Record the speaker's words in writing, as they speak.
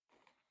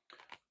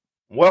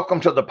Welcome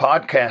to the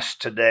podcast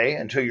today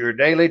and to your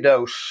daily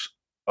dose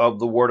of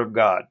the Word of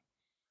God.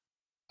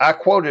 I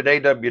quoted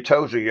A.W.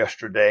 Tozer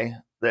yesterday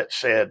that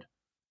said,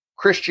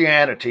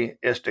 Christianity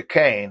is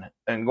decaying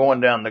and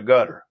going down the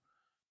gutter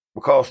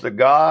because the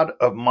God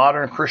of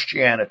modern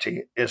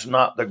Christianity is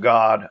not the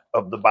God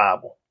of the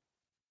Bible.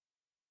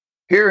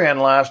 Herein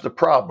lies the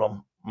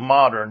problem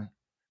modern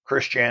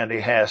Christianity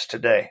has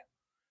today.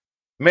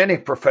 Many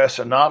profess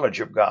a knowledge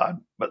of God,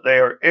 but they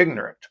are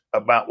ignorant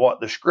about what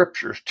the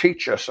scriptures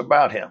teach us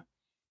about him.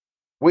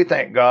 We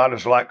think God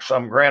is like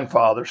some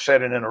grandfather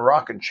sitting in a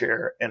rocking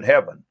chair in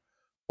heaven,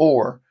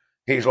 or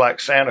he's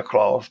like Santa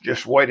Claus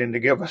just waiting to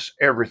give us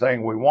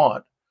everything we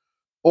want,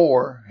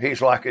 or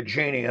he's like a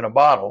genie in a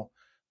bottle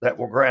that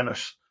will grant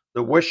us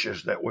the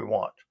wishes that we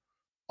want.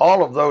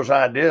 All of those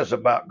ideas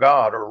about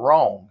God are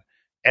wrong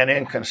and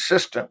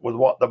inconsistent with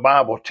what the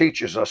Bible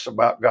teaches us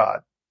about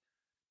God.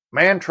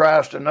 Man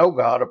tries to know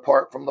God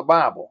apart from the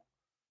Bible.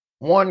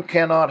 One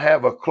cannot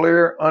have a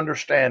clear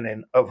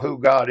understanding of who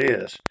God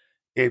is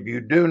if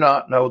you do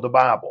not know the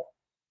Bible.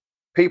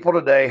 People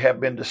today have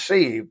been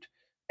deceived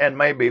and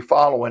may be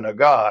following a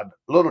God,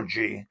 little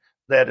g,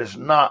 that is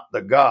not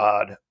the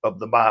God of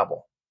the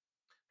Bible.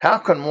 How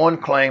can one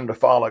claim to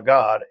follow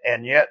God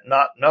and yet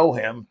not know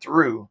him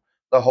through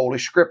the Holy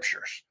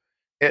Scriptures?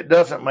 It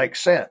doesn't make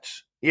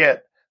sense,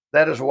 yet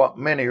that is what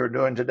many are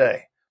doing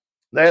today.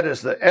 That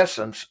is the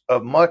essence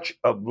of much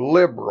of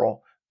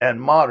liberal and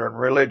modern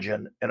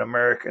religion in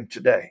America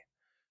today.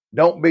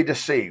 Don't be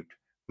deceived.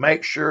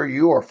 Make sure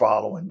you are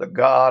following the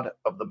God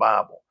of the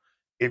Bible.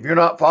 If you're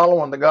not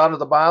following the God of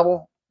the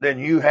Bible, then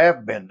you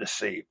have been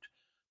deceived.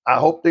 I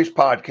hope these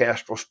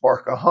podcasts will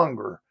spark a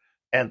hunger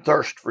and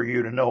thirst for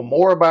you to know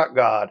more about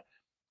God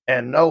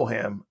and know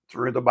him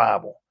through the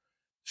Bible.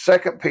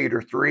 2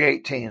 Peter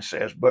 3:18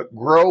 says, "But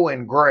grow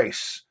in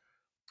grace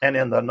and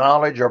in the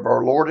knowledge of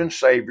our Lord and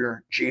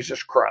Savior,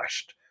 Jesus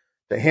Christ.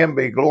 To him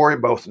be glory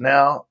both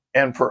now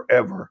and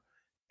forever.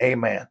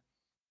 Amen."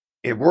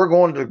 If we're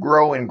going to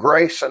grow in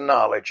grace and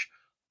knowledge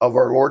of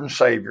our Lord and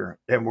Savior,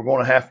 then we're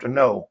going to have to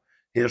know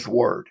his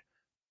word.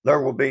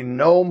 There will be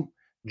no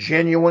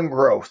genuine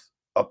growth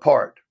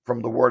apart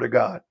from the word of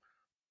God.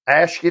 I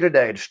ask you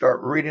today to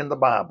start reading the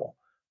Bible.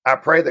 I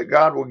pray that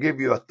God will give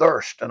you a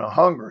thirst and a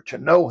hunger to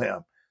know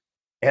him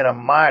in a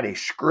mighty,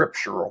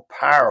 scriptural,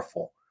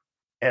 powerful,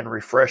 and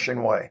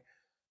refreshing way.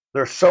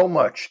 There's so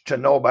much to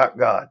know about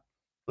God.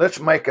 Let's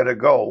make it a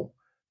goal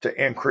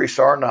to increase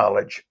our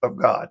knowledge of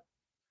God.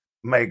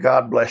 May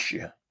God bless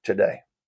you today.